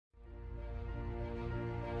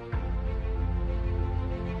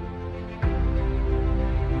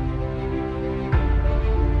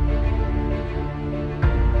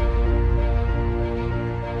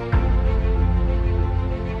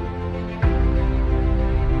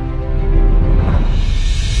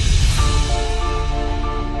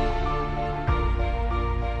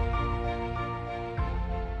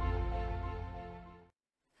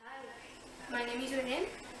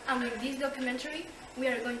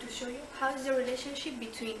to show you how is the relationship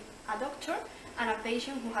between a doctor and a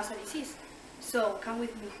patient who has a disease. So, come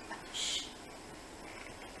with me. Shh.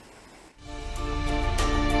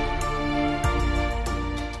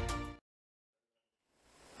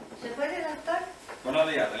 ¿Se puede, doctor? Buenos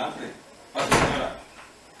días, adelante. Pase, señora.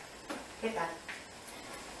 ¿Qué tal?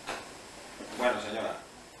 Bueno, señora,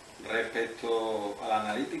 respecto a la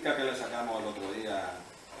analítica que le sacamos el otro día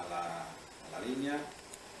a la niña,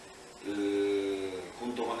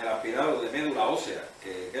 junto con el aspirado de médula ósea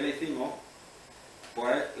que le hicimos,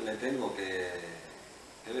 pues le tengo que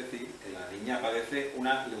decir que la niña padece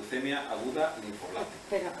una leucemia aguda linfoblástica.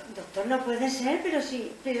 Pero, doctor, no puede ser, pero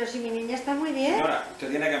si mi niña está muy bien. Señora, usted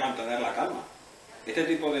tiene que mantener la calma. Este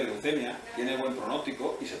tipo de leucemia tiene buen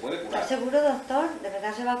pronóstico y se puede curar. ¿Estás seguro, doctor? ¿De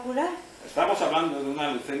verdad se va a curar? Estamos hablando de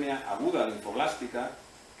una leucemia aguda linfoblástica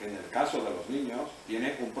que en el caso de los niños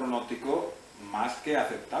tiene un pronóstico más que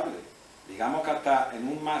aceptable. Digamos que hasta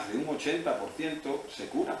en más de un 80% se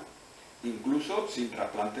cura, incluso sin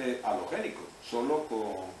trasplante alogénico, solo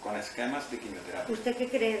con esquemas de quimioterapia. ¿Usted qué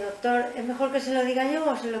cree, doctor? ¿Es mejor que se lo diga yo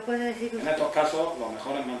o se lo puede decir usted? En estos casos lo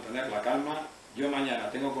mejor es mantener la calma. Yo mañana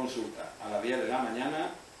tengo consulta a las 10 de la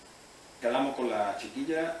mañana, quedamos con la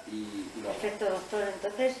chiquilla y lo hacemos. Perfecto, doctor.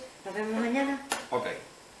 Entonces, ¿nos vemos mañana? Ok.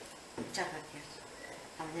 Muchas gracias.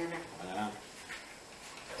 Hasta mañana. Hasta mañana.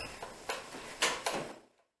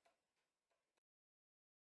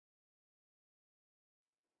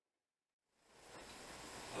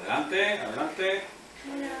 Adelante, adelante.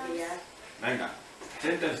 Buenos días. Venga,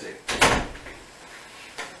 siéntense.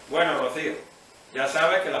 Bueno, Rocío, ya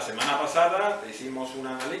sabes que la semana pasada te hicimos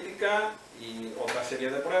una analítica y otra serie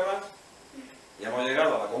de pruebas y hemos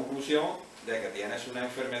llegado a la conclusión de que tienes una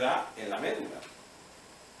enfermedad en la médula.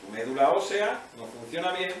 Tu médula ósea no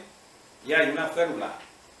funciona bien y hay unas células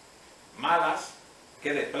malas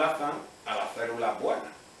que desplazan a las células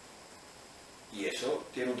buenas. Y eso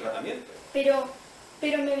tiene un tratamiento. Pero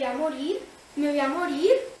me voy a morir. ¿Me voy a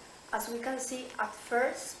morir? As we can see, at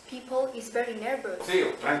first, people is very nervous.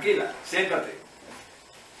 Rocío, tranquila, siéntate.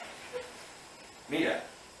 Mira,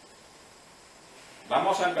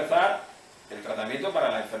 vamos a empezar el tratamiento para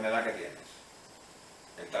la enfermedad que tienes.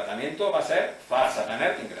 El tratamiento va a ser, vas a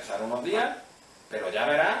tener que ingresar unos días, pero ya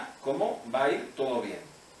verás cómo va a ir todo bien.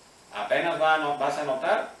 Apenas vas a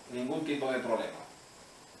notar ningún tipo de problema.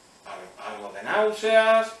 Algo de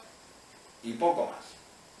náuseas y poco más.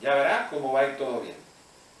 Ya verás cómo va a ir todo bien.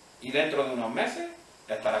 Y dentro de unos meses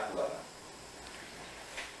estarás curada.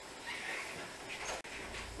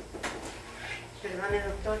 Perdone,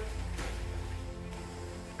 doctor.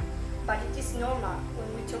 But it is normal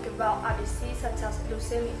when we talk about a disease such as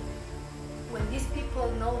leukemia. When these people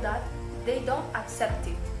know that, they don't accept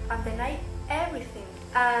it and deny everything.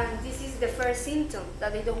 And this is the first symptom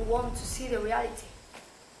that they don't want to see the reality.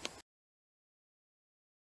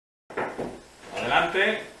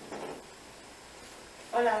 Adelante.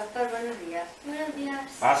 Hola, doctor, buenos días. Buenos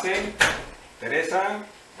días. Pasen. Teresa,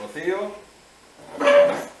 Rocío.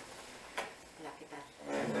 Hola, ¿qué tal?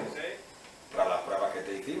 Siéntense. Tras las pruebas que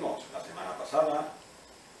te hicimos la semana pasada,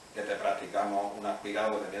 que te practicamos un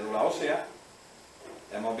aspirado de médula ósea,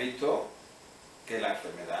 hemos visto que la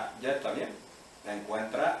enfermedad ya está bien. La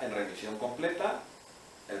encuentra en remisión completa,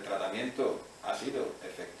 el tratamiento ha sido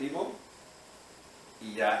efectivo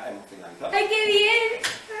y ya hemos finalizado. ¡Ay, qué bien!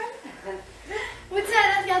 Muchas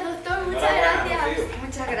gracias, doctor, muchas Enhorabuena, gracias. Rocío.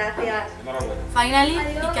 Muchas gracias. Enhorabuena. Finally,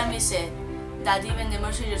 Adiós. it can be said that even the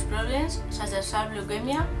more serious problems, such as sharp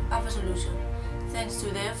leukemia, have a solution, thanks to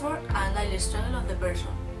the effort and daily struggle of the person.